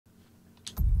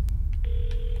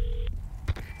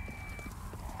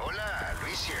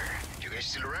Ashley's here. You guys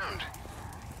still around?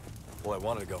 Well, I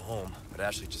wanted to go home, but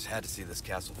Ashley just had to see this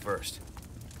castle first.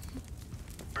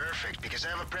 Perfect, because I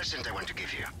have a present I want to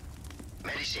give you.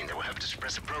 Medicine that will help to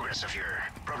suppress the progress of your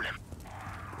problem.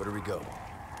 Where do we go?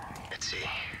 Let's see.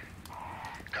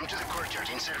 Come to the courtyard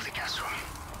inside of the castle.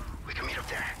 We can meet up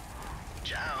there.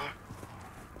 Ciao.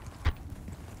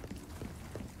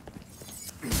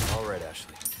 All right,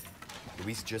 Ashley.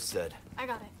 Luis just said. I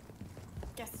got it.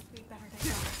 Guess we better get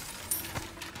going.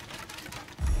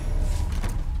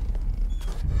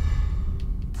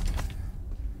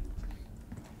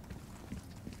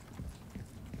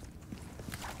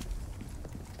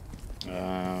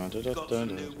 Got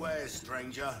some new wares,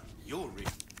 stranger. You're rich.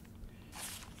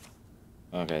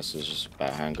 Okay, so it's just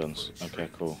about handguns. Okay,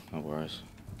 cool. No worries.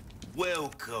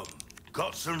 Welcome.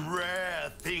 Got some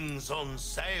rare things on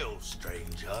sale,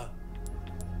 stranger.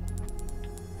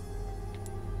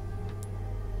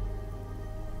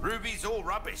 Ruby's all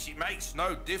rubbish. It makes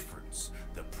no difference.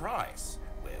 The price,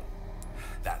 well,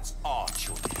 that's our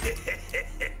choice.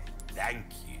 Thank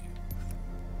you.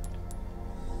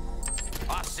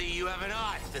 I see you have an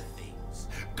eye for things.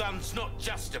 Gun's not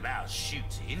just about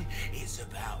shooting, it's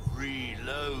about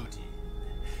reloading.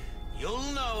 You'll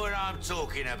know what I'm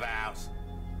talking about.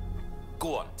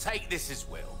 Go on, take this as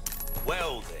well.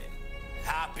 Well then,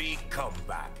 happy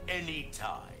comeback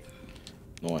anytime.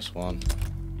 Nice one.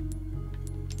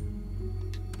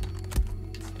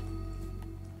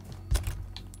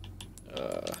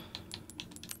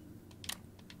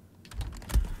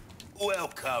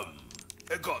 Welcome.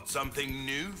 I got something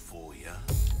new for you.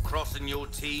 Crossing your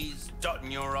T's,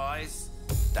 dotting your I's.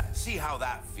 See how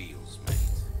that feels, mate.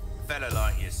 A fella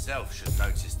like yourself should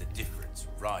notice the difference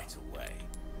right away.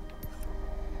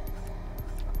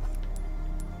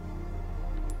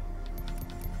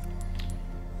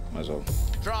 Might as well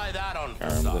Try that on for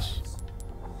carry on with size.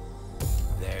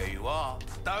 There you are.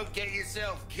 Don't get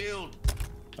yourself killed.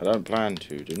 I don't plan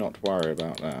to. Do not worry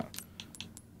about that.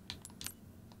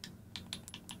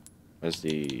 Where's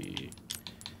the...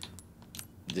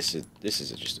 This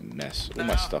is just a mess. All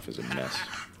my stuff is a mess.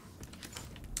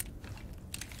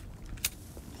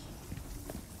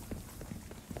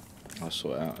 I'll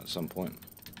sort it out at some point.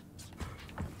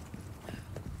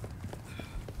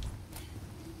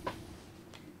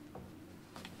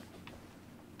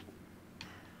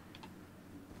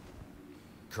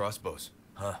 Crossbows,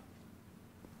 huh?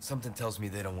 Something tells me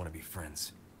they don't want to be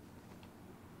friends.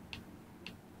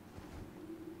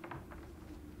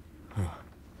 Huh.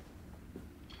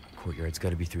 Courtyard's got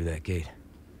to be through that gate.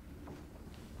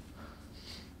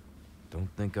 Don't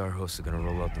think our hosts are gonna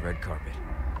roll out the red carpet.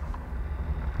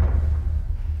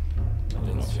 I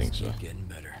do not think so. Keep getting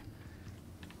better.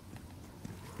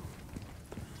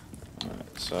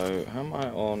 Alright, so how am I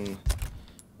on?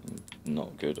 I'm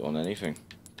not good on anything.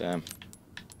 Damn.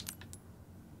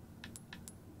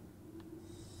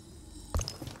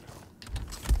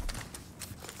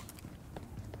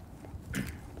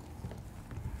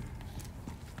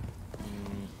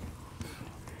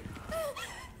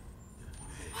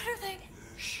 What are they?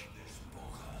 Shh.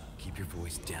 Keep your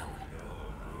voice down.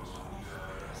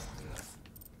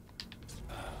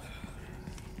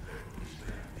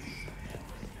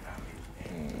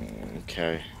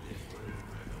 Okay.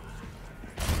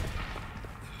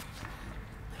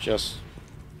 Just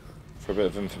for a bit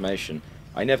of information,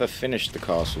 I never finished the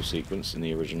castle sequence in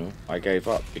the original. I gave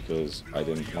up because I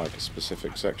didn't like a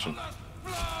specific section. Oh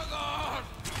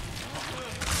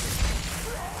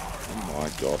my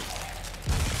god.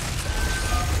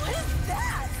 What is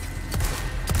that?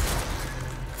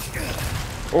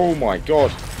 Oh my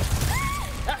god.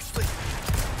 Ashley!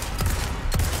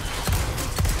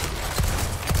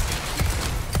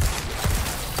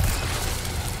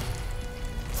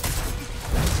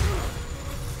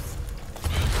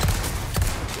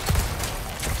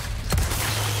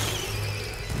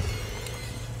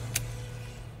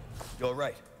 You all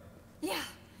right? Yeah,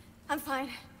 I'm fine.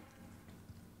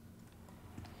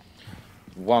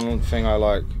 One thing I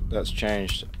like that's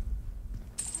changed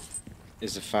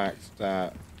is the fact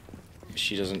that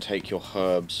she doesn't take your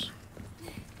herbs.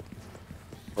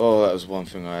 Oh, that was one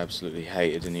thing I absolutely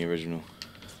hated in the original.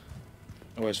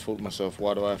 I always thought to myself,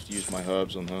 why do I have to use my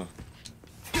herbs on her?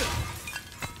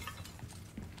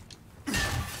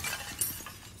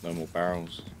 No more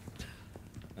barrels.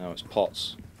 Now it's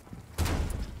pots.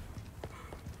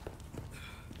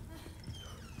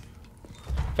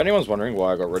 If anyone's wondering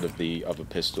why I got rid of the other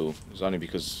pistol, it's only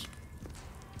because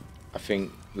I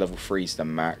think level 3 is the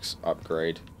max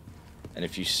upgrade, and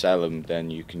if you sell them,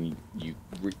 then you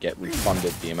get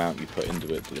refunded the amount you put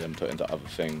into it to then put into other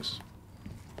things.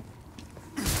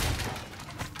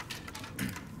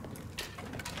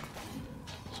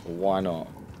 So why not?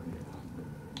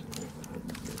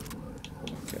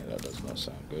 Okay, that does not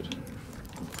sound good.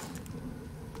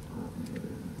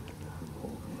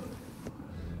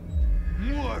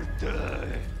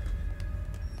 Muerte.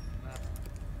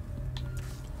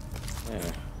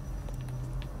 Yeah.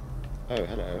 Oh,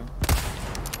 hello.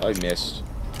 I missed.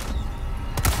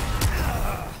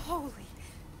 Holy.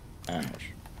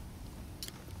 Ouch.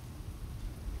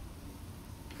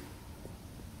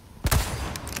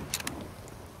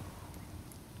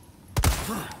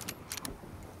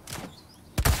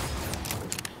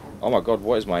 Oh my god,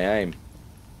 what is my aim?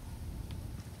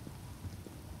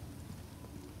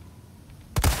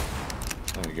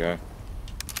 There we go.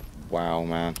 Wow,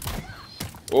 man.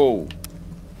 Oh!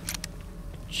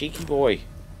 Cheeky boy.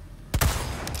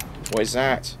 What is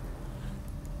that?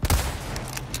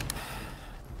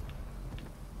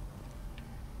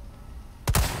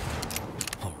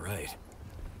 All right.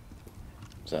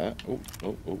 Is that? Oh,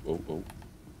 oh, oh, oh, oh.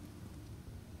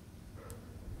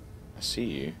 I see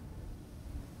you.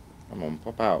 Come on,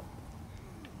 pop out.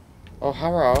 Oh,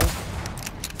 hello.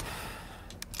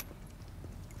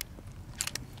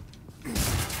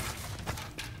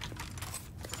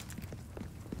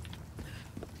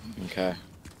 Okay.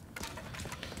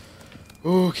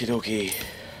 Okie dokie.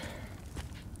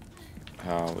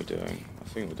 How are we doing? I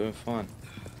think we're doing fine.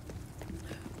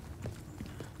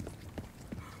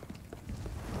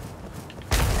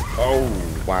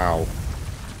 Oh, wow. No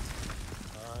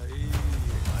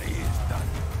way!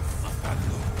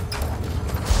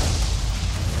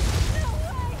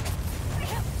 They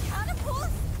have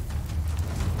catapults?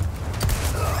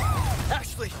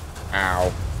 Ashley,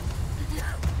 Ow.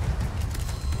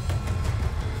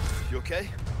 you okay?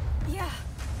 Yeah.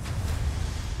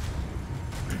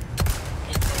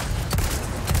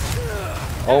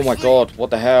 Oh my god, what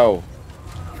the hell?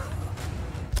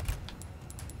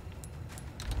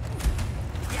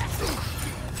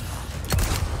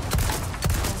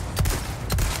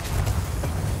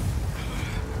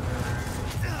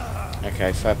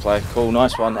 Okay, fair play. Cool,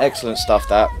 nice one. Excellent stuff,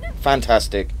 that.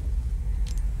 Fantastic.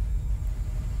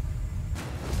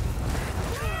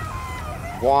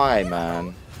 Why,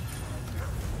 man?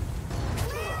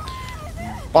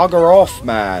 Bugger off,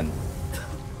 man.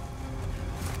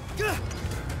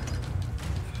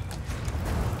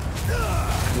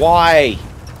 Why?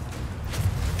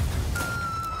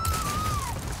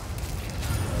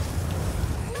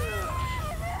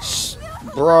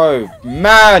 Bro,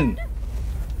 man!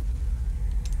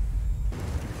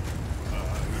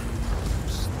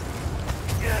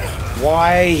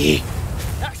 Why?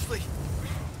 Ashley,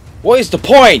 What is the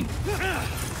point?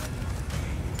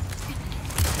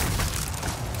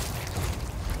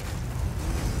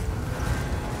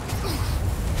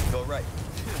 you all right?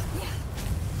 Yeah.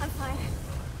 I'm fine.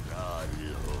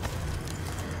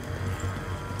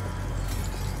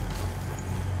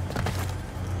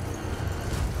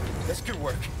 That's good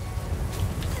work.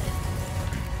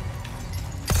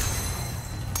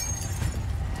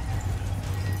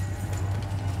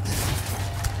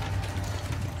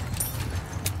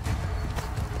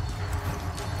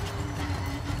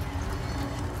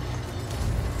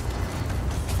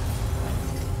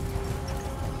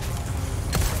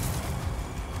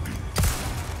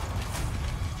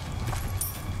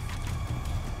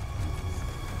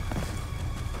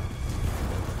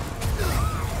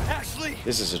 Ashley!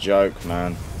 This is a joke,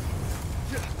 man.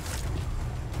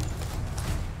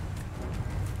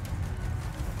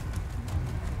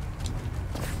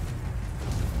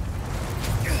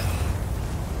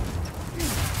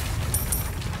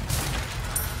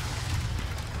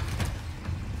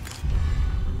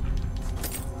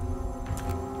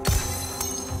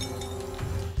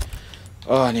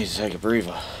 Oh, I need to take a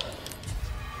breather.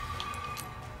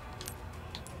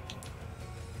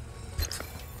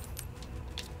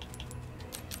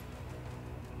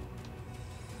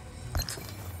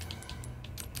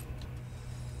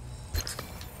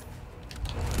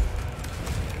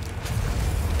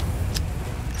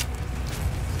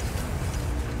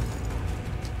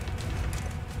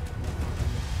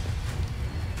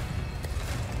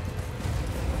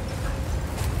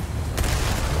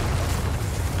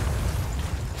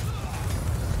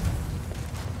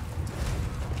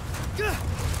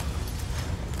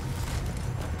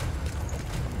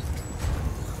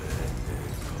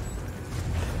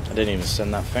 I didn't even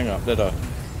send that thing up, did I?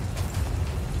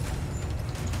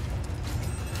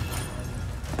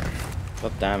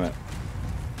 God damn it.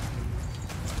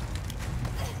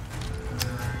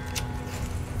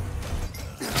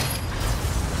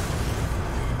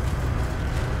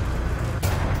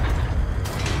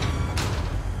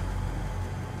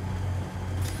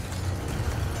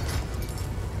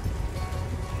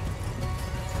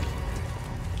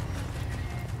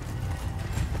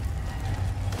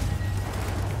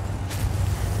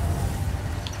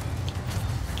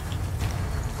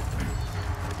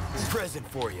 present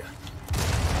for you.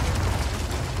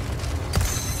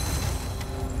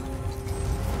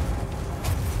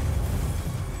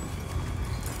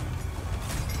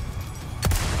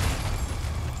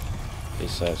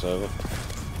 Please say it's over.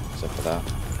 Except for that.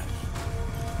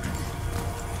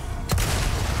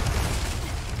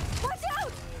 Watch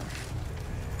out!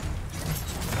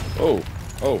 Oh,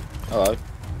 oh, hello.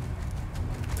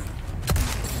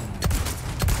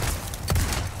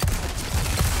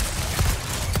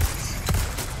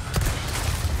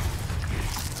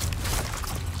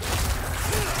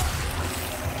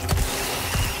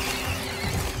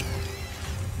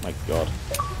 My God.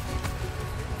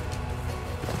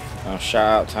 Now shout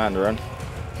out Tandarin.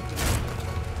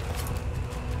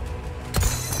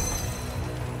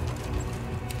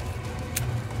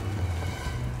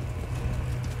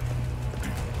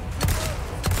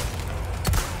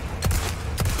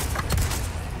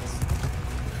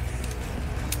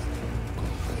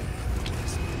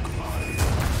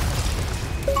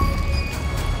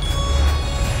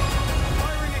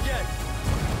 Firing again.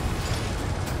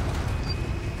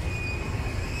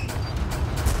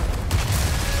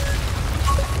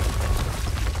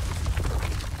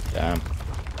 Damn.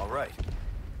 All right.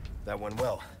 That went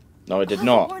well. No, it did Have a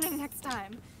not. warning next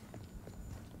time.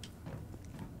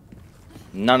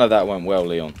 None of that went well,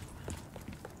 Leon.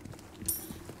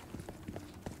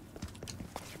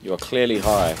 You are clearly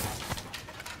high.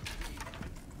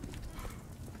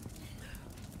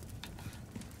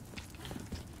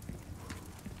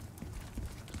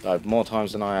 Died more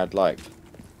times than I had liked.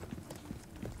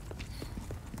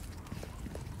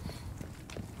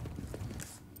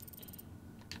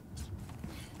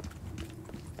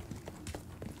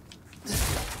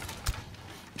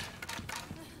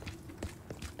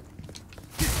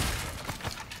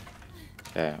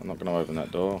 Okay, I'm not going to open that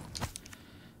door.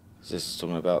 This is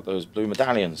talking about those blue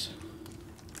medallions.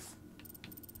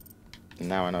 And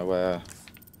now I know where...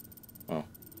 Well...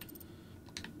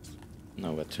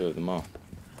 know where two of them are.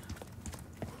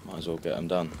 Might as well get them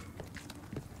done.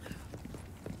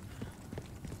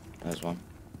 There's one.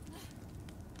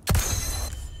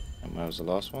 And where was the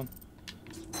last one?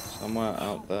 Somewhere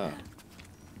out there.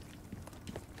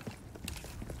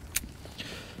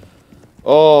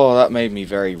 Oh, that made me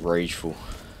very rageful.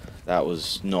 That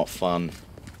was not fun.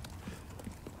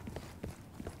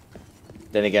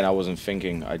 Then again, I wasn't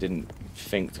thinking. I didn't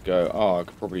think to go, oh, I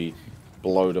could probably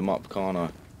blow them up, can't I?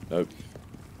 Nope.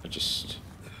 I just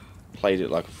played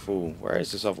it like a fool. Where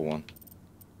is this other one?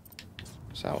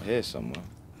 It's out here somewhere.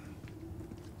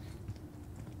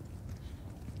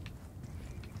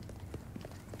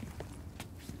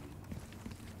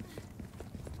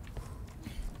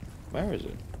 Where is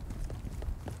it?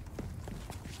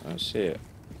 I don't see it.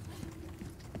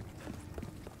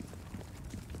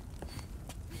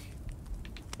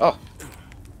 Oh!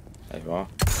 There you are.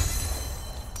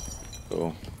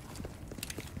 Cool.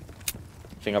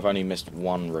 I think I've only missed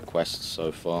one request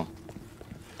so far.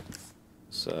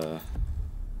 So...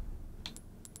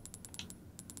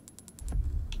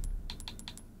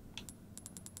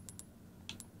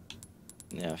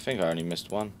 yeah, I think I only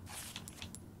missed one.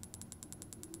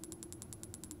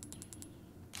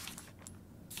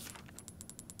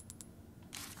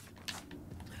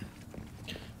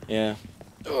 Yeah.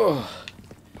 Ugh.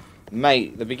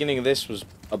 Mate, the beginning of this was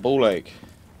a ball ache.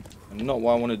 And not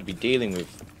what I wanted to be dealing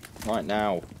with right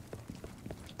now.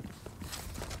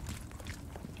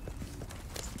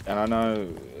 And I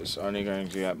know it's only going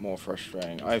to get more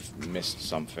frustrating. I've missed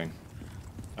something.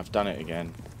 I've done it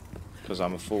again. Because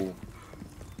I'm a fool.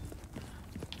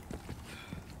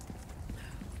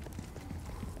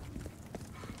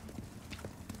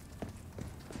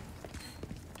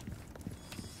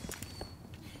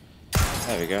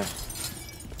 There we go.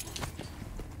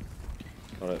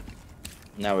 Got it.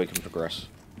 Now we can progress.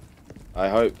 I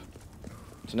hope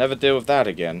to never deal with that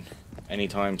again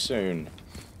anytime soon.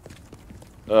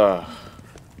 Ugh.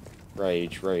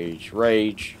 Rage, rage,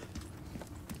 rage.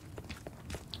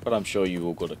 But I'm sure you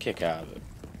all got a kick out of it.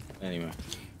 Anyway.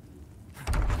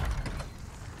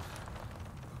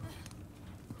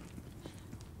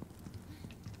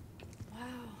 Wow.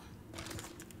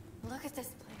 Look at this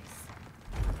place.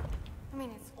 I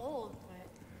mean, it's old, but...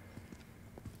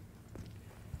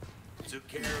 Took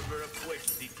care of her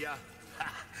request, did ya?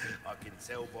 I can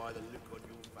tell by the look on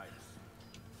your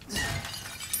face.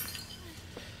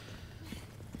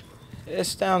 It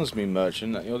astounds me,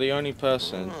 Merchant, that you're the only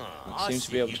person that seems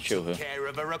to be able to chill her. Took care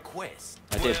of a request.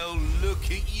 I did. Well, look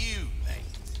at you, mate.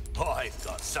 I've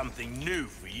got something new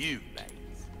for you, mate.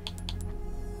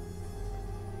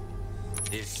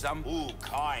 There's all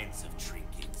kinds of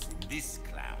trinkets in this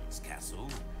clown's castle.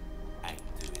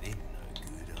 Acting ain't no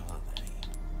good, are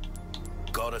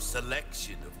they? Got a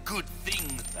selection of good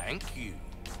things, thank you.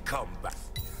 Come back.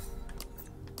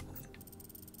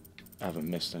 I haven't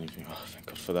missed anything. Oh, thank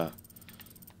God for that.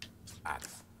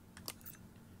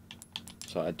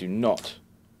 So I do not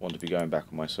want to be going back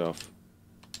on myself.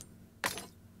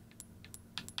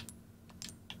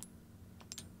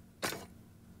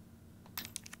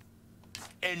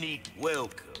 Any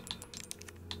welcome.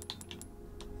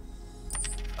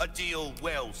 A deal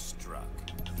well struck.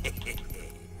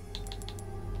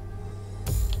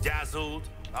 Dazzled,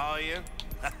 are you?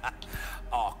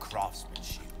 Our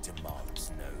craftsmanship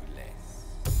demands no less.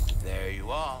 There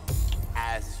you are,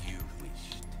 as you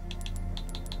wished.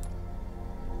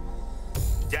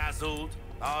 Dazzled,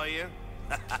 are you?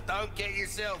 Don't get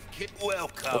yourself killed.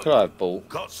 Welcome. What could I have bought?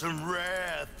 Got some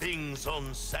rare things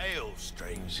on sale,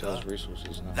 stranger. Sales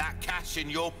resources now. That cash in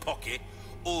your pocket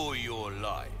all your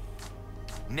life.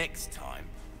 Next time,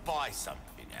 buy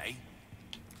something, eh?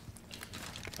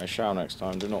 I shall next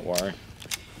time, do not worry.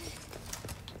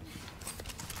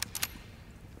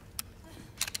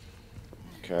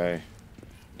 Okay.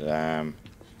 Damn.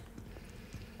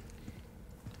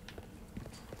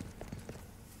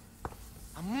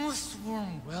 A most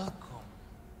warm welcome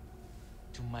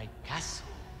to my castle.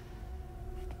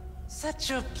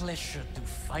 Such a pleasure to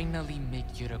finally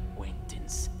make your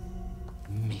acquaintance,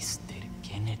 Mr.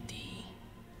 Kennedy.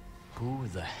 Who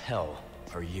the hell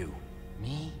are you?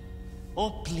 Me? Oh,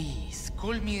 please,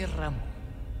 call me Ramon.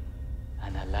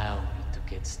 And allow me to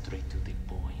get straight to the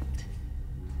point.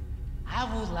 I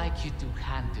would like you to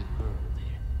hand the girl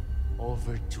there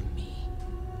over to me.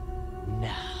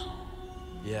 Now.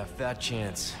 Yeah, fat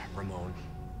chance, Ramon.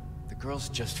 The girl's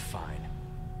just fine.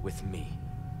 With me.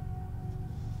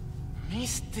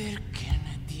 Mr.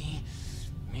 Kennedy,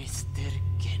 Mr.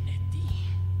 Kennedy.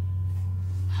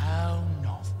 How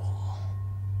novel.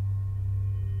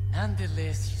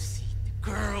 Nonetheless, you see, the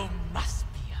girl must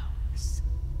be ours.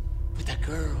 With a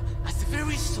girl as the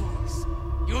very source,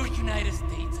 your United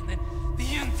States and then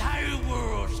the entire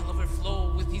world shall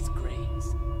overflow with his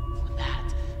grace. For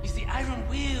that is the iron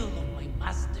will of my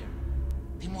master,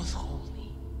 the most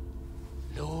holy,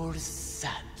 Lord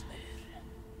Sadler.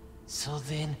 So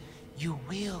then, you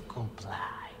will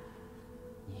comply,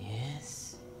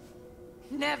 yes?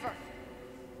 Never.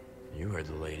 You heard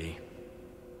the lady.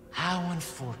 How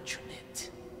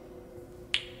unfortunate.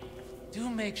 Do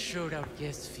make sure our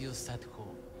guest feels at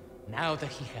home, now that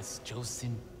he has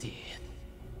chosen death.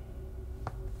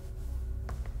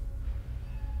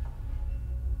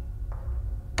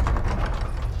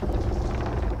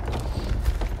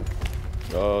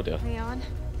 Oh dear. Leon?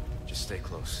 Just stay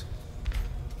close.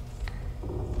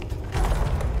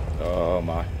 Oh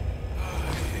my.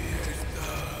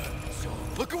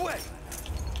 Look away!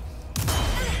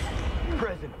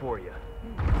 Present for you.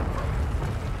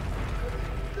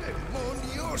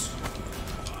 Demonios!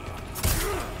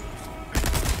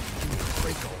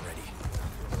 Break already.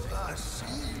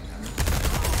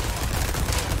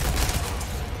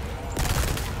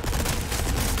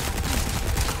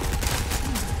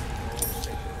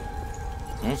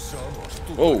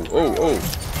 Oh, oh, oh.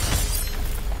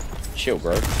 Chill,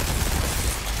 bro.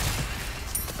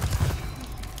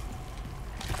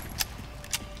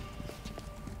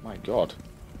 My God.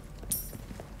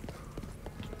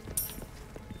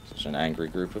 Such an angry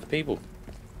group of people.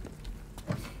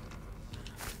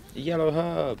 A yellow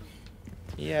herb.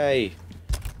 Yay.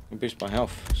 Can boost my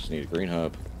health. Just need a green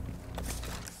herb.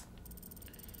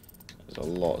 There's a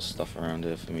lot of stuff around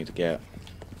here for me to get.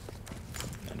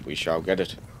 And we shall get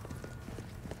it.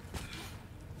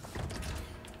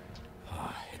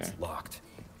 It's locked.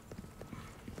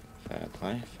 Fair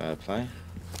play, fair play.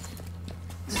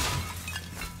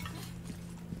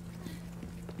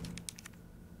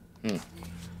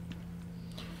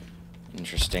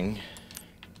 Interesting.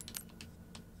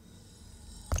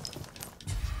 I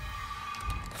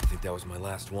think that was my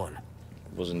last one.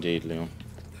 It was indeed, Leon.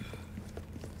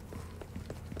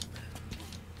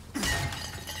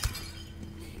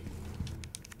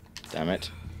 Damn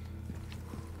it.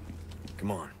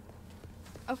 Come on.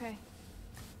 Okay.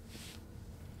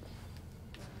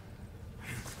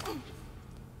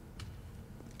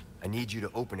 I need you to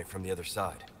open it from the other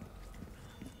side.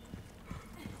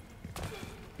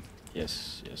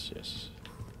 Yes, yes, yes.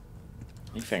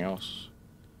 Anything else?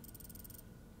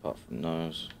 Apart from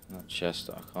those. That chest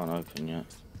that I can't open yet.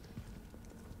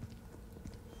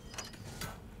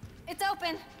 It's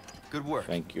open. Good work.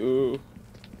 Thank you.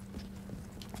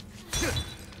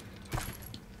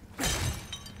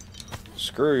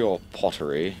 Screw your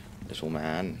pottery, little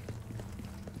man.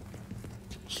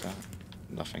 What's that?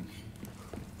 Nothing.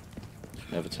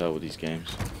 Never tell with these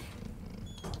games.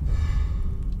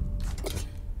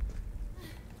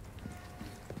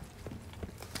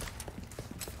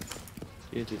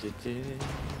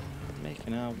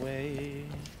 Making our way.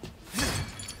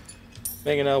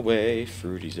 Making our way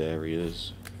through these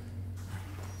areas.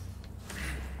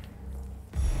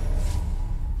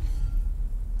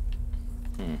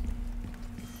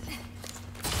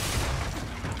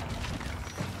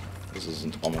 This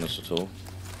isn't ominous at all.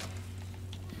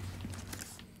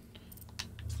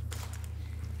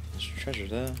 There's treasure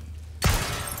there.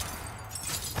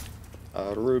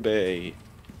 A ruby.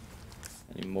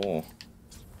 Any more?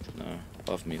 No.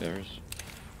 Above me there is.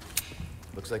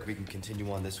 Looks like we can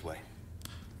continue on this way.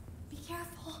 Be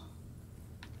careful.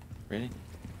 Really?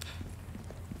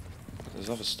 There's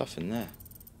other stuff in there.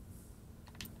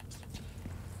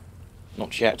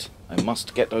 Not yet. I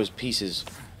must get those pieces.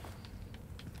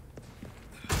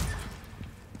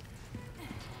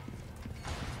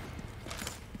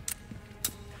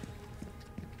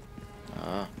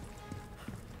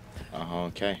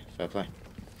 Okay, fair play.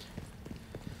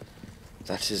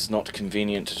 That is not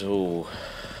convenient at all.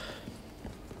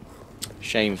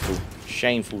 Shameful.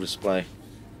 Shameful display.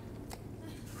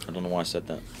 I don't know why I said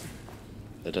that.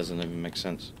 That doesn't even make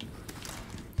sense.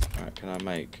 Alright, can I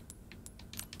make...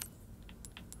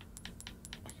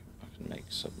 I can make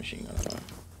submachine gun ammo.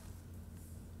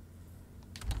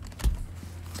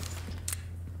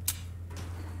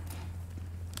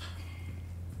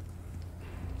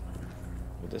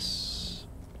 Well, this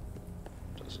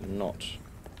does not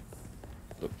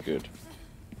look good.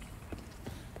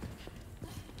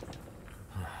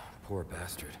 Poor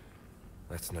bastard.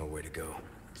 That's no way to go.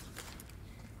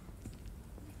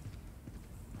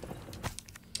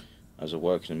 As I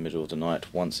work in the middle of the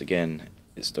night, once again,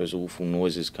 it's those awful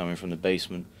noises coming from the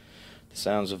basement. The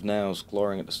sounds of nails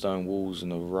clawing at the stone walls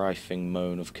and the rifling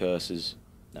moan of curses.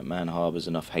 That man harbours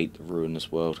enough hate to ruin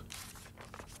this world.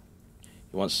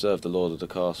 He once served the lord of the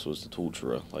castle as the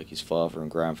torturer, like his father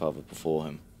and grandfather before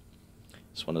him.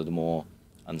 It's one of the more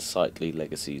unsightly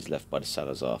legacies left by the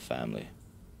Salazar family.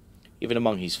 Even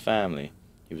among his family,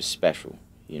 he was special.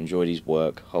 He enjoyed his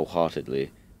work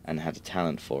wholeheartedly and had a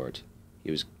talent for it.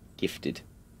 He was gifted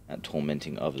at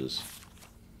tormenting others.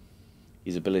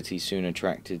 His ability soon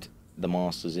attracted the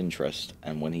master's interest,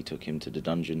 and when he took him to the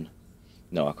dungeon...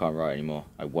 No, I can't write anymore.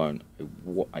 I won't.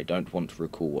 I don't want to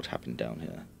recall what happened down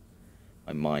here.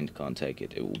 My mind can't take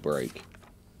it. It will break.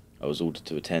 I was ordered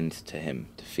to attend to him,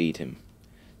 to feed him,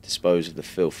 dispose of the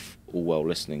filth, all while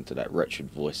listening to that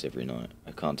wretched voice every night.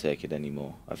 I can't take it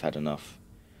anymore. I've had enough.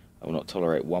 I will not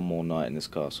tolerate one more night in this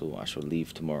castle. I shall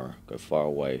leave tomorrow, go far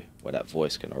away, where that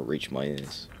voice cannot reach my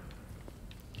ears.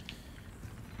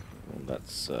 Well,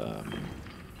 that's,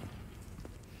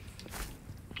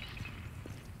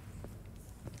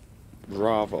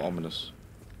 rather ominous.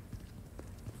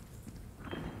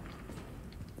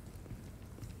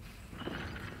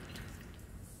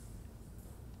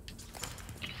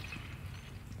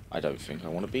 I don't think I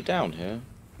want to be down here.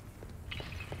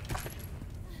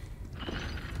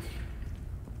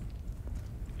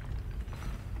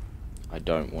 I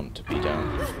don't want to be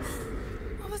down here.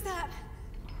 What was that?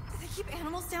 Do they keep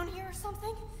animals down here or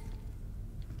something?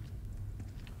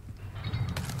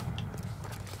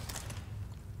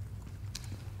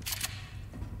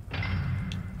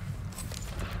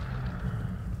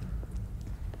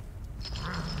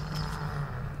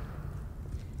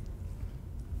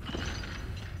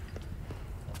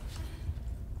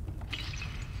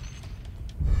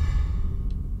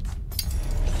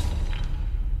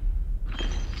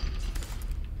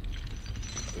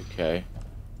 Okay.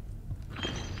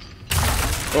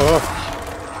 Oh.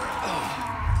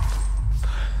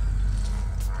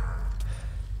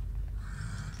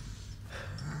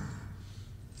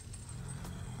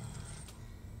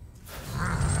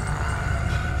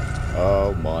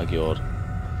 Oh my god.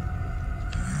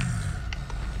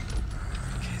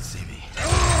 Can't see me.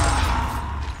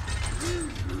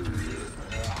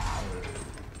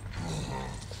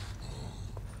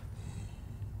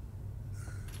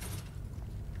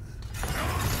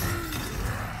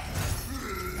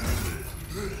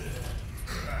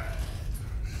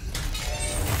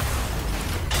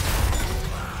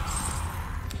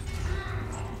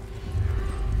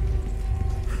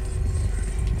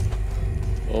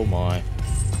 Oh my.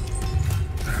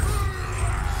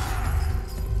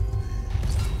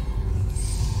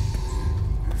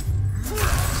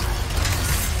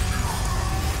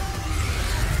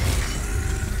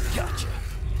 Gotcha.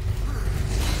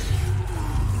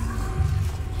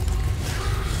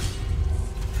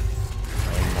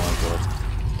 Oh my god.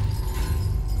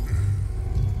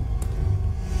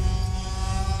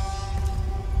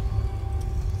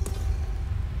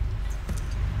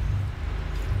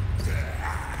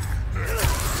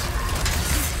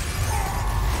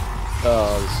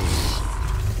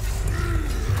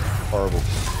 Horrible.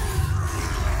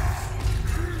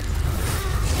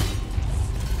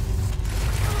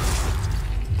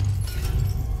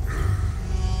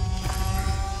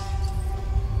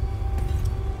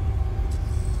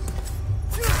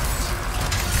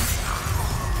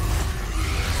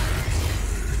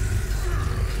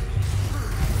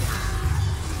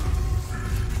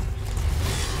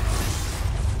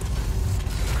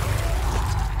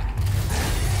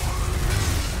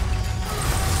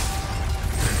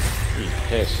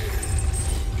 Piss.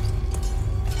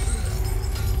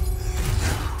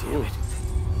 Damn it.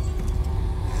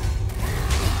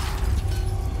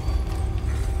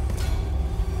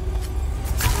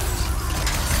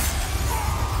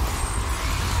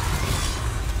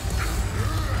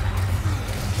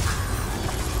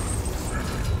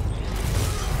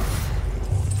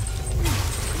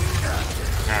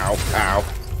 Ow, ow.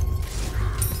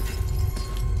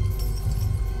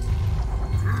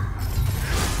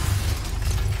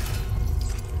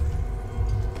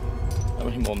 How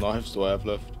many more knives do I have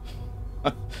left?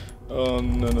 Oh,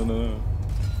 no, no, no.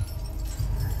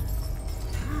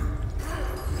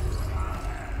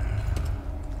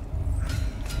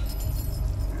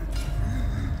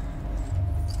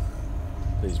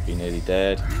 Please be nearly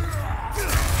dead.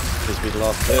 Please be the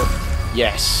last bit.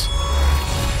 Yes!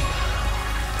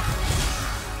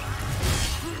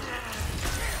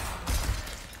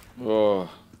 Oh.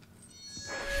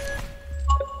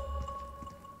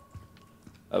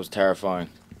 That was terrifying.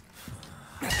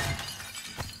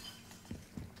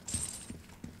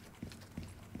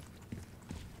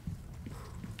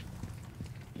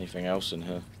 Anything else in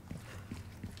here?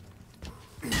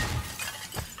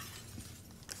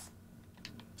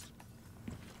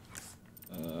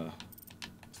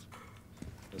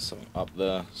 There's something up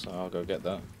there, so I'll go get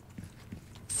that.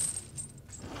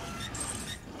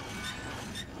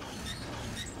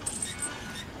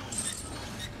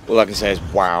 All I can say is,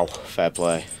 wow, fair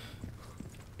play.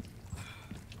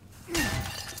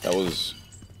 That was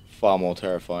far more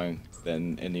terrifying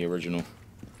than in the original.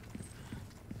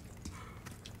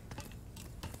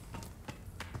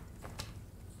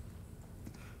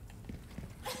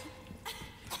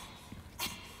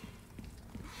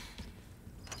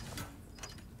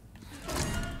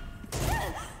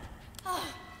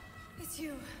 Oh, it's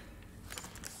you.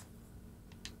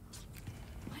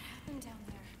 What happened down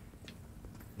there?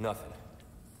 Nothing.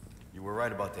 You were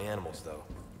right about the animals, though.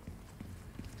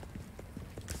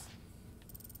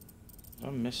 I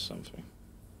missed something.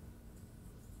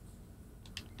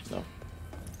 No.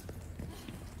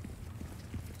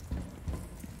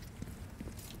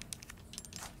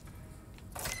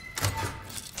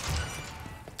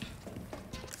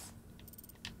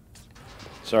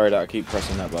 Sorry that I keep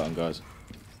pressing that button, guys.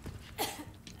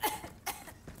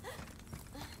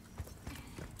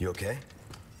 You okay?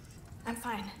 I'm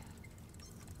fine.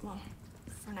 Well,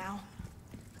 for now.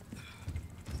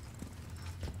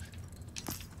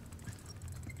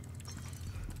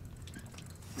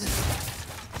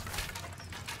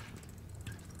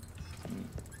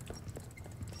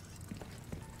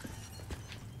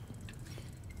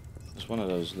 There's one of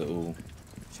those little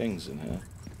things in here.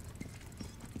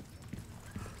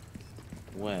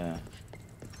 Where?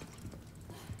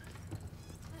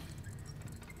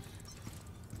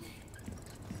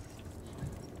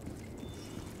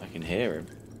 I can hear him.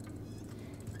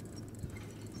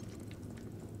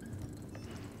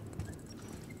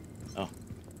 Oh,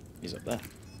 he's up there.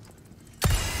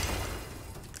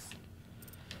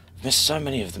 Missed so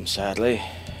many of them, sadly.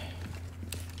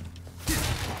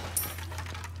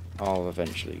 I'll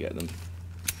eventually get them.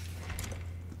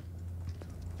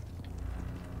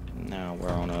 Now,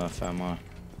 where on earth am I?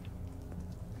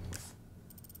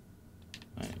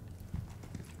 Right.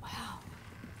 Wow.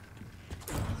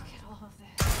 Look at all of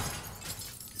this.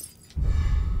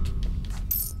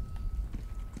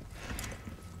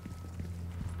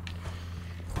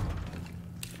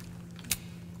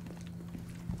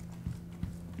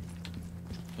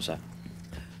 What's that?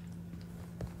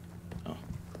 Oh,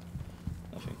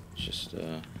 nothing. It's just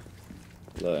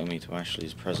alerting me to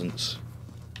Ashley's presence,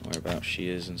 whereabouts she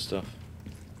is and stuff.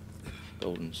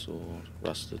 Golden sword,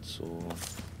 rusted sword.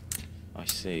 I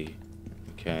see.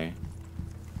 Okay.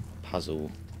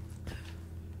 Puzzle.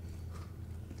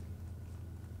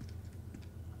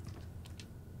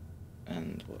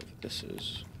 And whatever this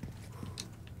is.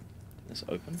 Let's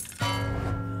open.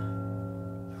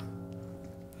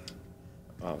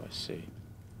 Oh, I see.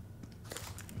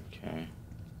 Okay.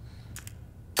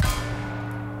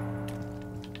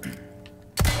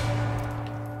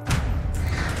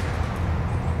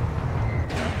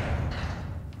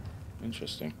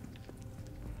 Interesting.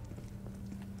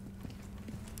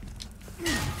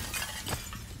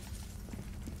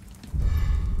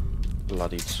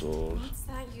 bloodied sword. What's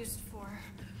that used for?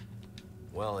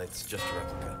 Well, it's just a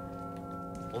replica.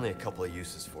 Only a couple of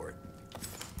uses for it.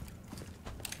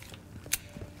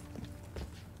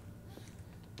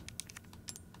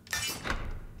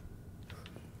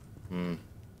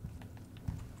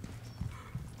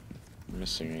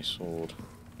 Missing a sword.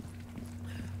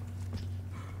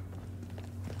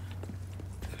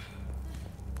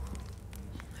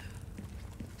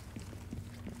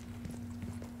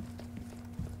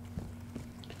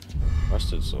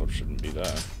 Rusted sword shouldn't be there.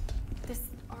 This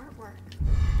artwork.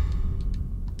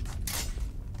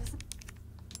 Doesn't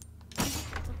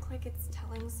it look like it's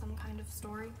telling some kind of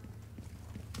story?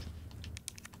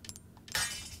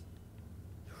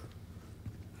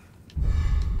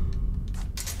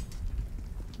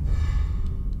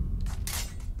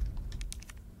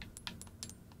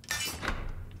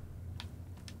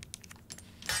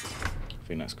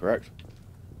 I think that's correct.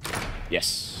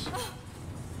 Yes.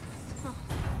 Huh.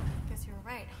 Guess you were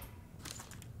right.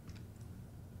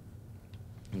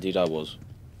 Indeed I was.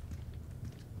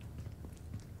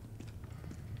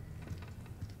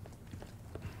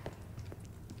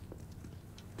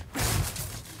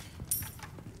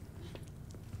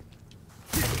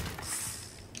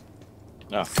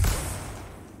 Ah.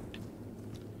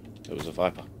 It was a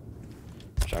viper,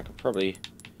 which I could probably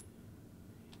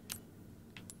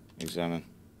examine.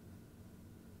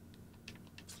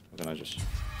 Or can I just...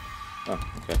 Oh,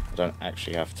 okay. I don't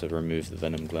actually have to remove the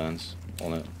venom glands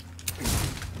on it.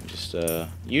 Just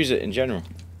use it in general.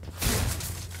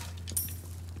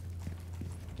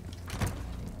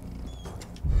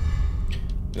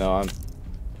 No,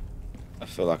 I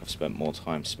feel like I've spent more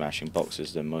time smashing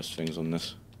boxes than most things on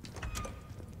this.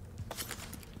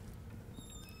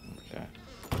 Okay.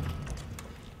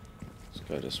 Let's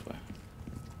go this way.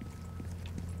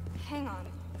 Hang on.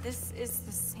 This is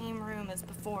the same room as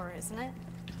before, isn't it?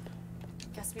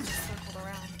 Guess we just circled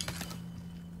around.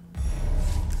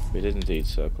 We did indeed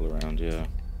circle around, yeah.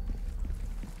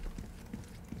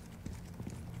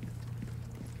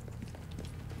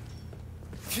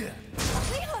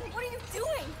 Leon, what are you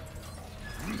doing?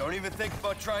 Don't even think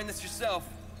about trying this yourself.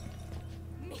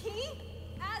 Me?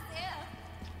 As if.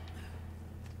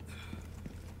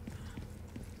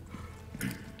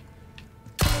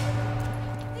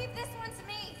 Leave this one to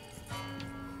me.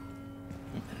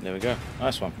 There we go.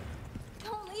 Nice one.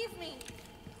 Don't leave me.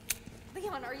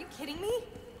 Leon, are you kidding me?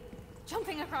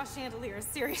 Jumping across chandeliers,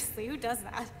 seriously, who does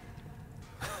that?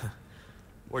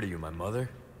 What are you, my mother?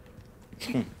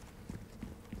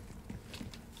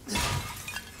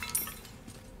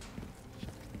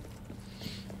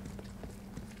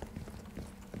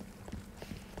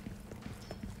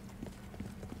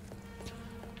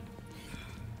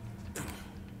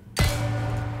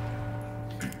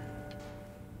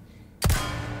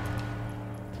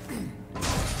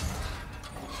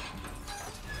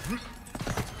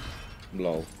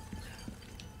 Lol.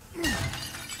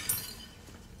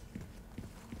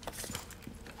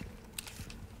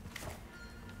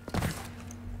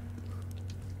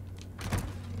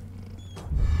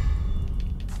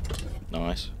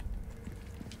 Nice.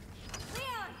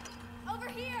 Leon, over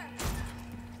here.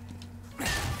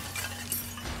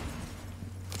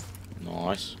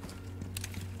 Nice.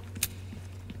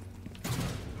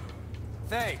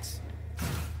 Thanks.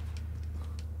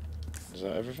 Is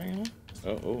that everything?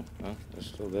 Oh, no, there's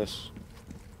still this.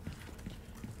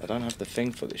 I don't have the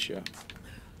thing for this yet.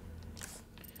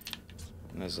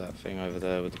 And there's that thing over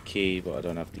there with the key, but I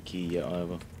don't have the key yet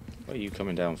either. What are you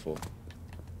coming down for?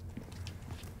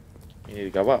 You need to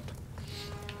go up.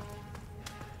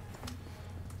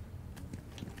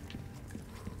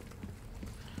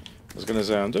 I was gonna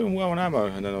say I'm doing well on ammo,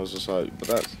 and then I was just like, but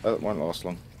that won't last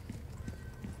long.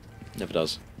 Never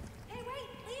does. Hey, wait,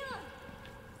 Leon.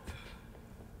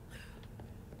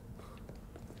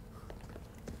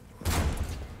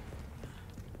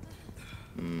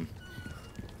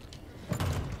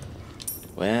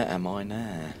 Where am I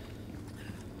now?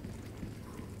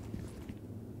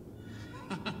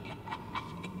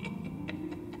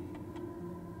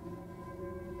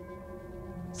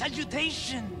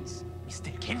 Salutations,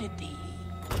 Mr. Kennedy.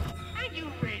 Are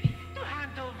you ready to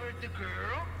hand over the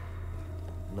girl?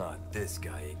 Not this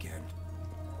guy again.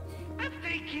 I'm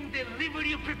taking the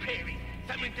liberty of preparing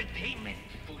some entertainment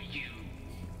for you.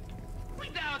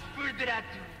 Without further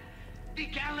ado, the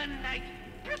gallant knight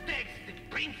protects the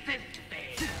princess fair.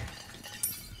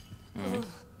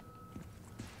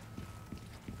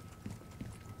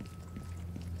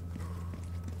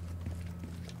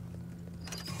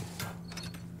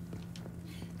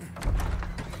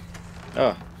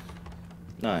 Oh,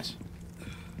 nice.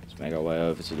 Let's make our way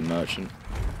over to the merchant.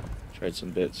 Trade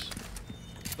some bits.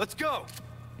 Let's go!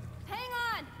 Hang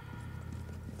on!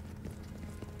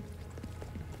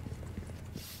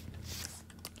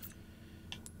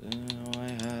 Do I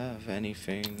have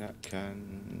anything that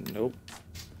can... Nope.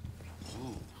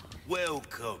 Ooh,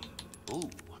 welcome. Ooh,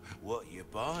 what you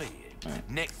buying? Right.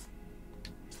 Next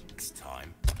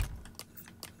time.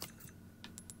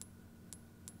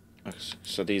 Okay,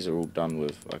 so these are all done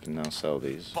with. I can now sell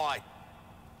these. Bye.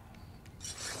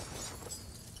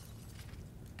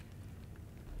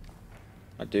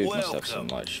 My dude must have some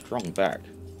like strong back.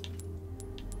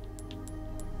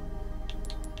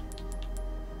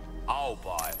 I'll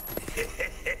buy it.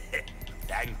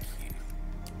 Thank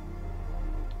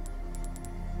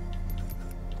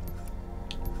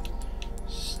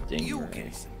you. You'll Stingray.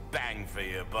 get some bang for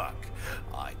your buck.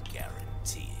 I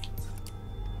guarantee it.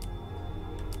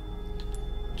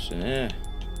 What's in here?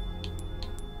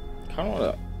 Kind of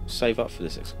want to save up for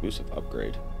this exclusive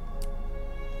upgrade.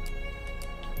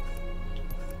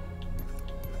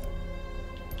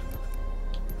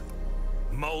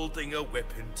 Molding a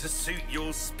weapon to suit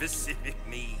your specific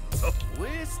needs.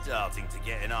 We're starting to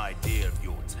get an idea of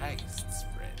your tastes,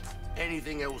 friend.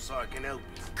 Anything else I can help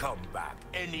you? Come back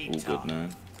All anytime. good,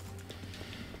 man.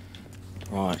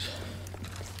 Right.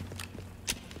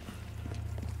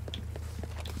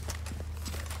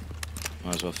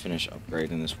 Might as well finish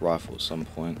upgrading this rifle at some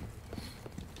point.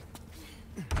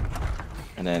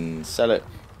 And then sell it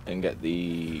and get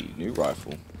the new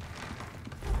rifle.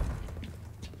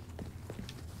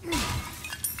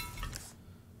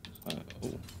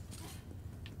 Oh.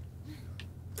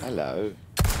 Hello.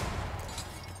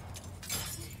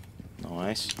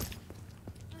 Nice.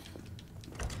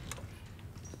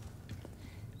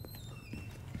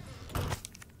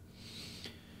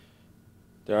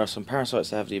 There are some parasites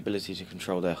that have the ability to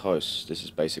control their hosts. This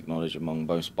is basic knowledge among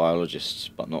most biologists,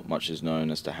 but not much is known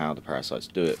as to how the parasites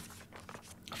do it.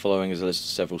 Following is a list of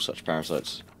several such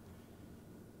parasites.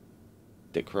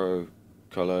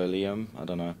 Dicrocolium, I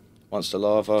don't know. Once the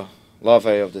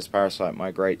larvae of this parasite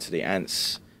migrate to the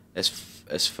ant's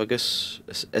esophagus,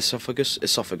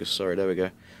 sorry, there we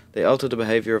go. They alter the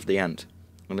behavior of the ant.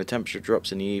 When the temperature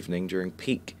drops in the evening during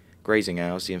peak grazing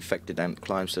hours, the infected ant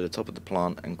climbs to the top of the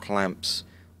plant and clamps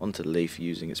onto the leaf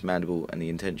using its mandible and the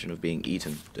intention of being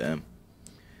eaten. Damn.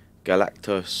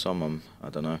 Galactosomum, I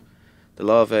don't know. The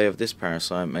larvae of this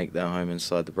parasite make their home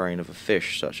inside the brain of a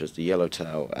fish, such as the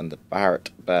yellowtail and the parrot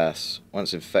bass.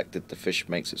 Once infected, the fish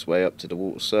makes its way up to the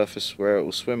water surface, where it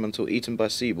will swim until eaten by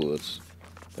seabirds.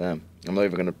 Damn, I'm not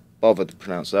even going to bother to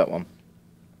pronounce that one.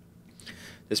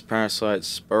 This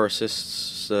parasite's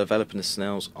sporocysts develop in the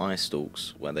snail's eye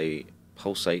stalks, where they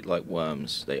pulsate like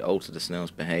worms. They alter the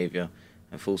snail's behavior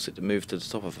and force it to move to the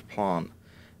top of a plant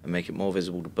and make it more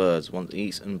visible to birds. Once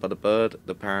eaten by the bird,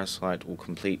 the parasite will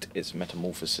complete its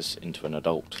metamorphosis into an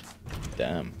adult.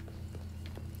 Damn.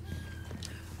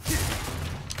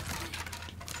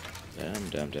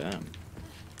 Damn.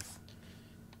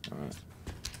 Alright.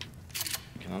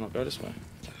 Can I not go this way?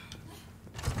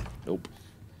 Nope.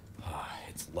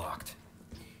 It's locked.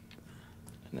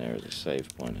 And there is a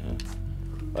save point here.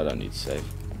 I don't need to save.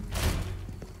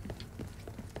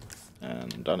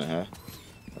 And I'm done here.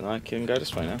 And I can go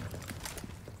this way now.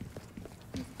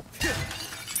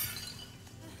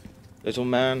 Little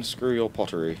man, screw your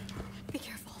pottery. Be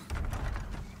careful.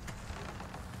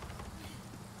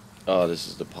 Oh, this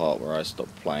is the part where I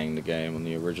stopped playing the game on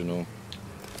the original.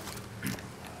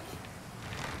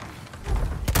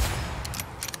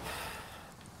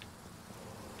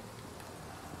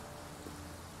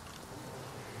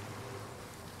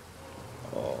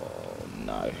 Oh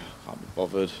no, can't be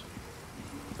bothered.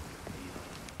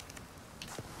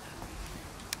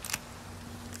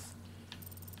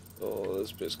 Oh,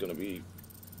 this bit's gonna be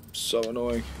so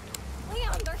annoying.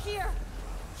 Leon, they're here!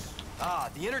 Ah,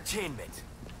 the entertainment.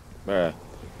 Where?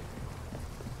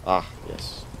 Ah,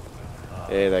 yes.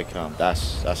 Here they come.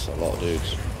 That's a lot of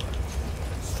dudes.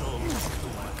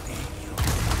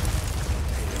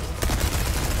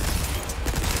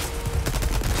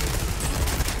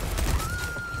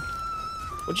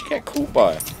 What'd you get caught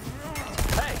by?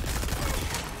 Hey!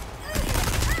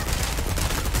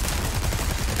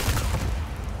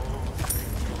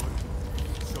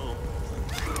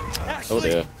 Oh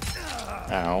dear.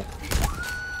 Ow.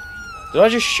 Did I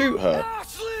just shoot her?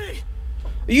 Ashley!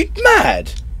 Are you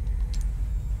mad?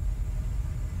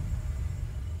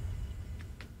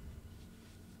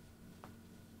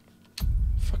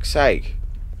 Fuck's sake.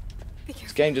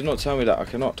 This game did not tell me that I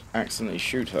cannot accidentally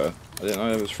shoot her. I didn't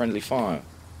know there was friendly fire.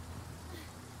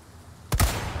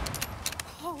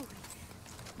 Holy...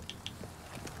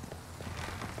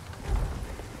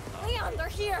 Leon, they're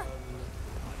here!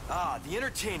 Ah, the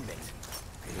entertainment.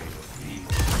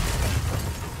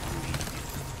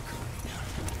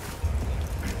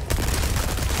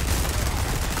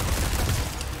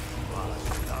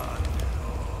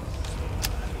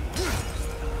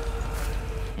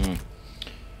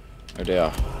 Oh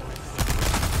dear.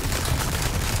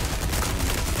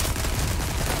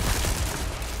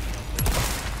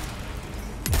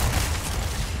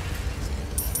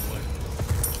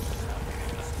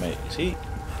 Mate, see?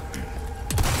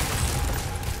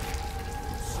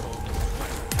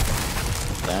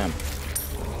 Damn.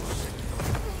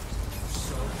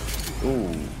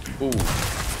 Ooh, ooh.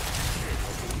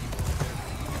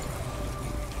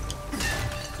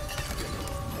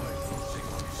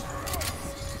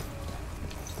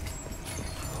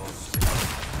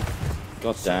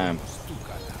 God damn.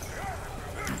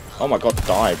 Oh my god,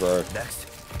 die, bro. Next.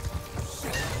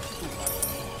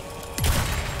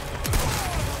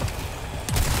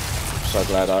 So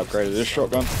glad I upgraded this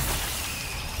shotgun.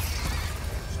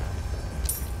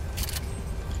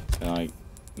 Can I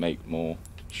make more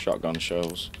shotgun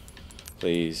shells,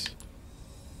 please?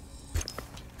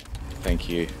 Thank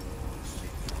you.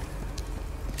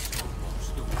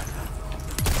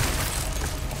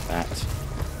 That.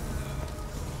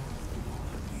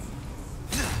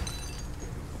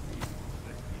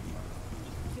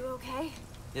 You okay?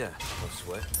 Yeah, no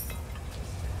sweat.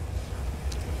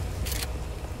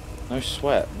 No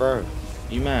sweat, bro.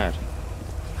 You mad?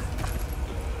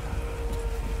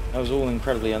 That was all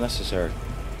incredibly unnecessary.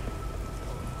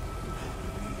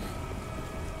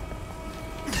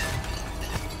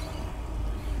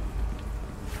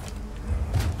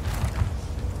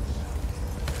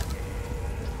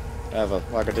 However,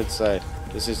 like I did say,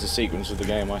 this is the sequence of the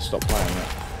game I stopped playing it.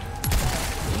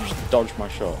 You just dodged my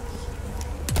shot.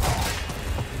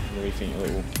 You really think your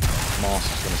little mask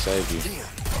is going to save you? Damn.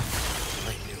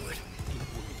 I knew it.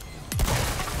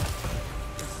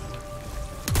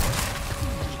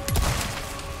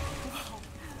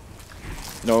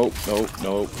 Nope, nope,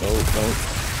 nope, nope, nope.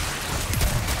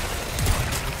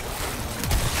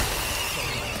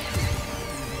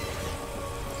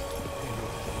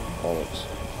 Bollocks.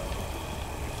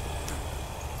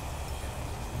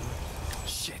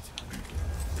 Shit.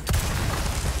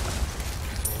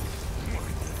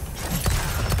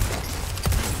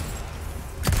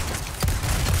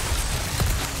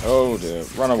 Oh dear,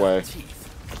 run away.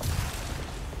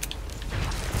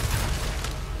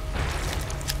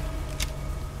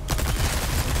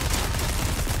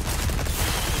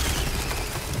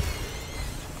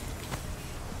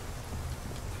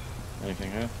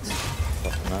 Anything here?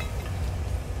 Nothing there.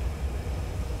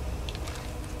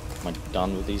 Am I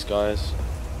done with these guys?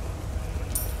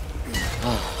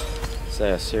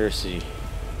 Say, seriously.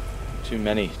 Too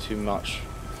many, too much.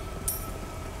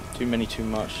 Too many, too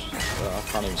much. I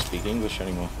can't even speak English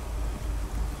anymore.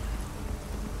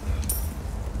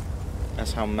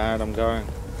 That's how mad I'm going.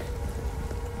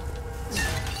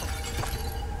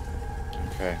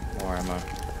 Okay, more ammo.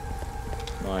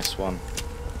 Nice one.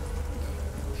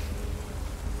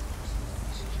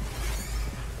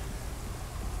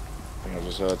 I think I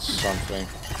just heard something.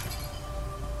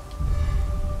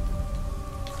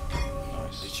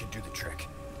 Nice. This should do the trick.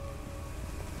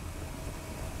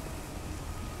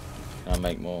 Can I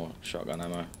make more shotgun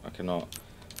ammo? I cannot.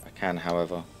 I can,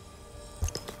 however,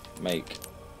 make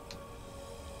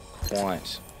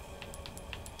quite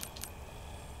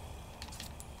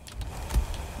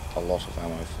a lot of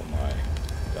ammo for my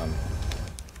gun.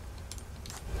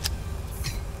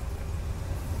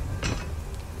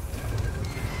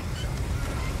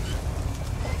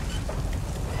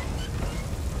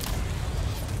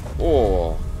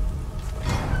 Oh,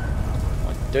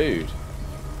 my dude.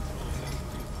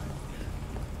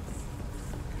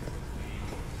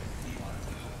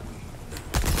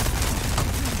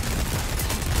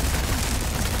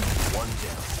 One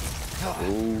down.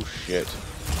 Oh shit.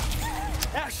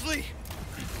 Ashley!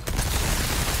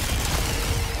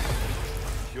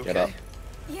 You Get okay? up.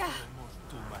 Yeah.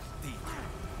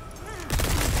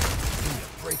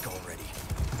 Break already.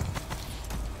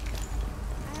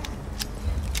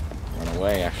 Run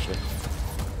away, Ashley.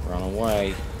 Run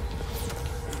away.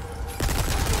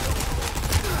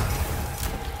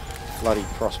 Bloody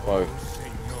crossbow.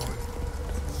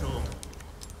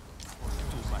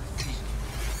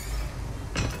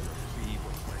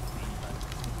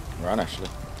 Run, Ashley.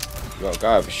 You got a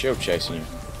guy with a shield chasing you.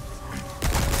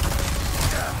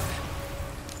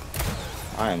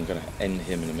 I am gonna end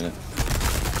him in a minute.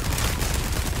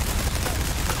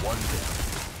 One down.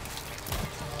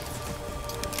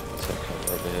 Let's take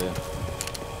cover over here.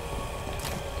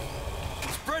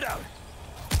 Spread out!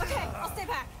 Okay, I'll stay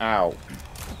back. Ow.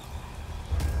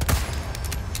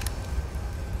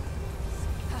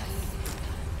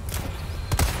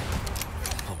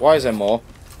 Why is there more?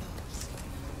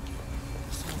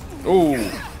 Ooh.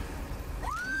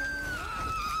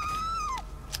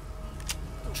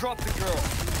 Drop the girl.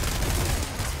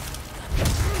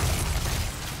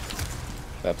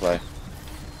 Fair play.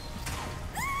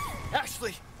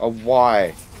 Ashley. Oh,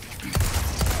 why?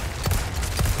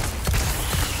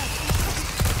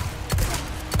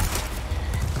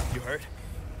 You hurt?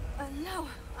 No,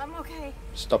 I'm okay.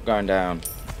 Stop going down.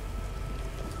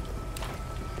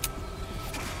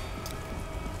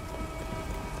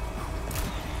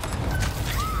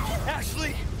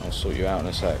 Ashley. I'll sort you out in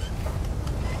a sec.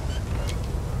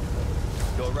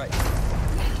 You all right?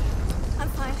 I'm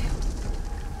fine.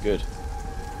 Good.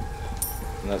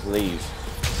 And let's leave.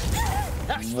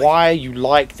 Ashley. Why are you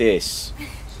like this?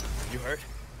 You hurt?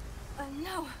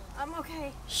 No, I'm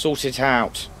okay. Sort it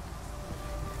out.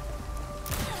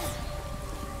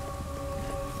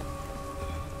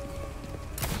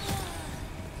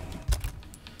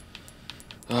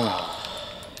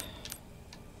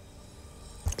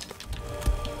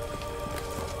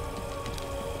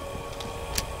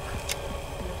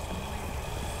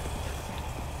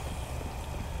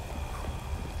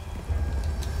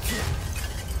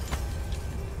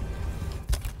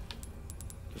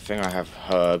 I think I have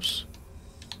herbs.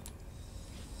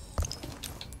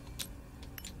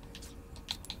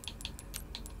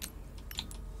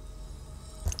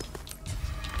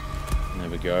 There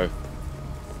we go.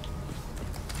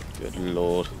 Good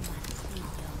lord.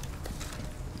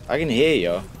 I can hear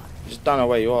you. I just don't know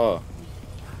where you are.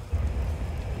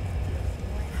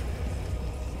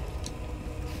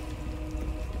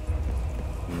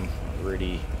 I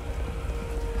really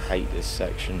hate this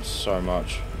section so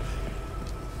much.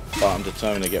 But I'm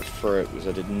determined to get through it because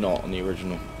I did not on the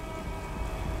original.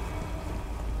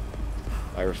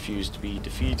 I refuse to be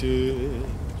defeated.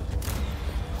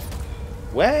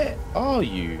 Where are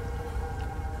you?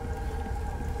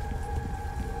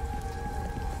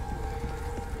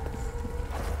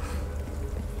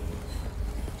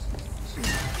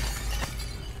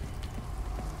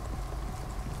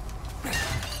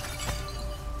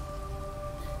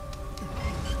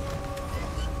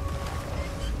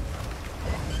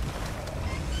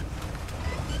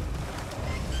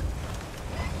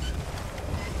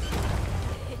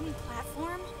 Hidden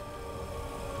platform?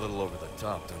 A little over the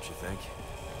top, don't you think?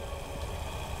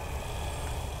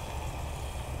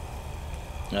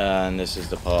 And this is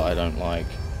the part I don't like.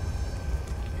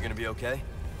 You gonna be okay?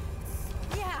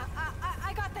 Yeah,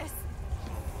 I got this.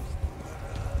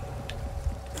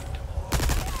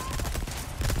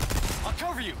 I'll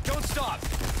cover you. Don't stop.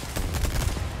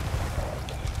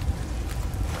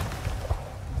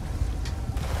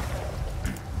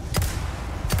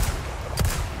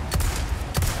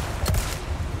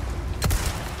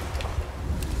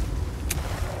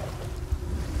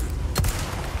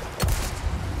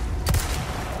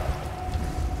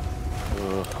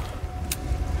 Ugh.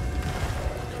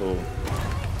 Cool.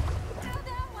 Now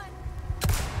that one.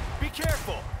 Be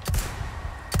careful.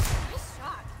 Nice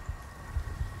shot.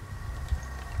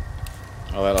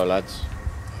 Oh, hello, lads.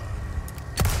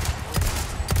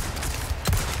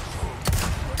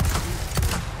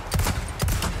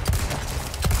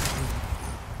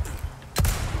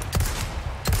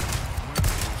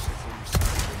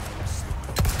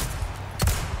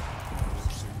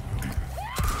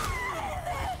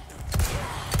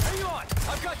 Hang on.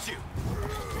 I've got you.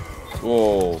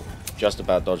 Whoa, just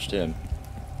about dodged him.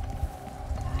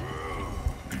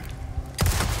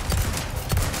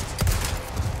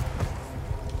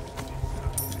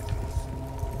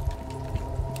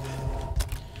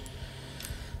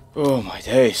 Oh my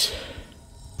days.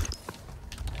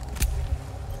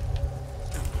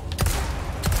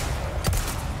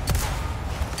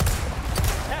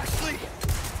 Ashley.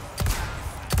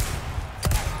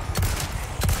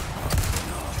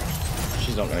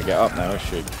 She's not gonna get up now, is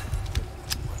she?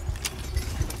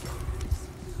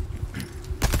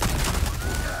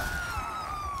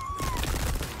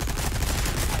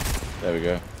 There we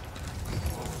go.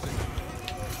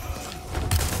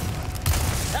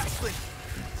 Ashley.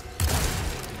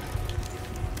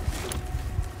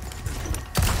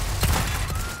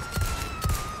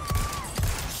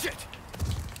 Shit.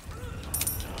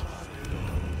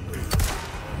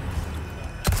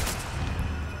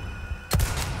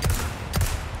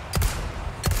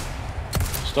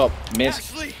 Stop, miss.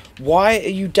 Ashley. Why are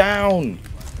you down?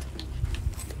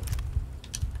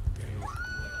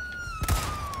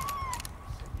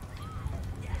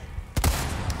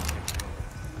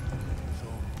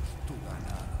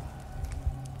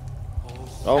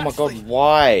 Oh my god, Ashley.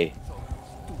 why?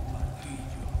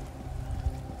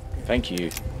 Thank you.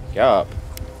 Get up.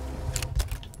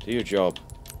 Do your job.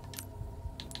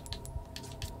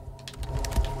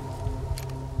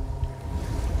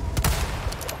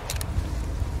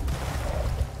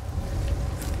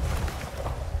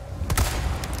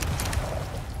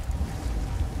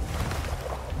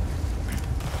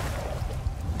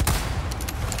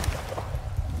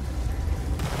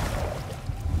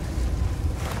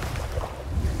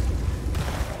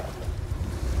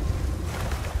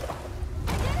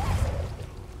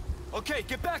 Okay,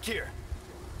 get back here!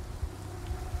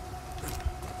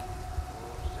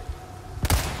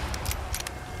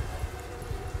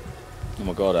 Oh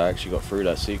my god, I actually got through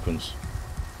that sequence.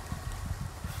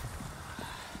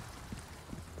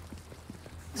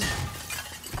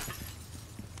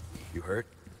 You hurt?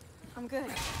 I'm good,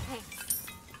 thanks.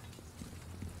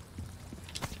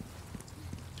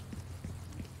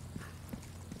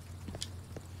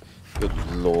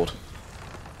 Good lord.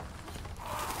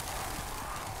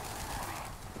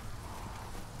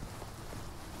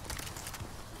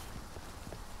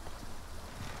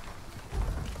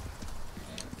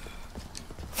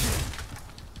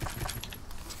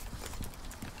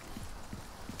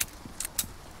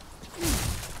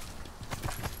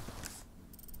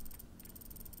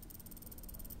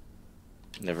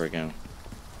 Never again.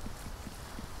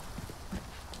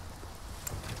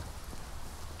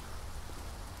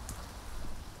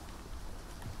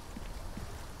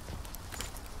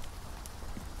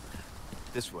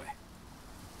 This way.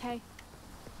 Hey.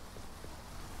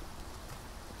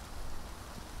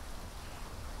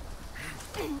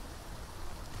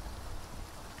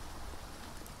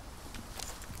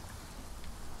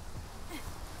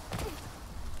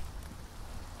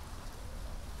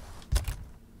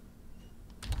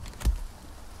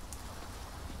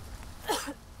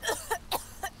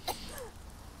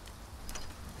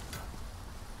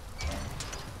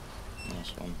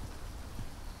 Nice one.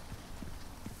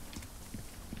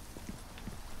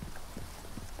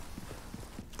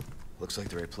 Looks like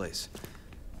the right place.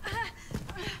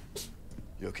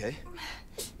 You okay?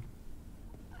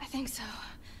 I think so.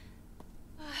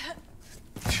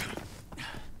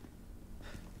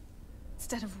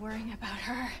 Instead of worrying about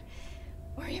her,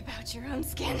 worry about your own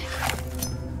skin.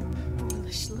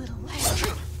 Foolish little leg.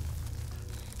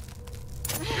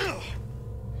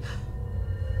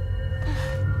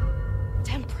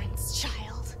 Temperance,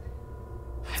 child.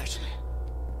 Ashley.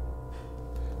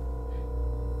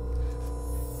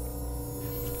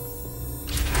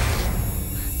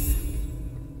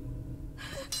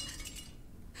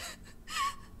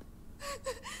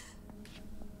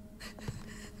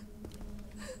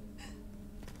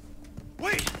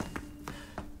 Wait!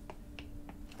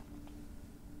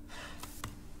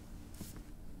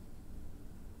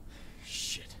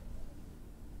 Shit.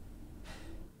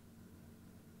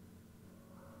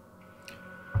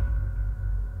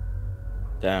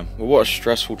 Damn. Well, what a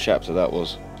stressful chapter that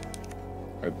was.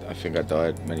 I think I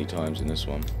died many times in this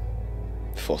one.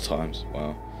 4 times.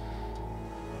 Wow.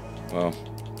 Well,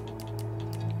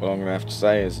 what I'm going to have to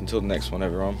say is until the next one,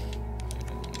 everyone.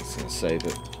 I'm just going to say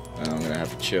that I'm going to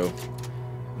have to chill.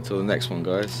 Until the next one,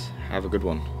 guys. Have a good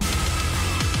one.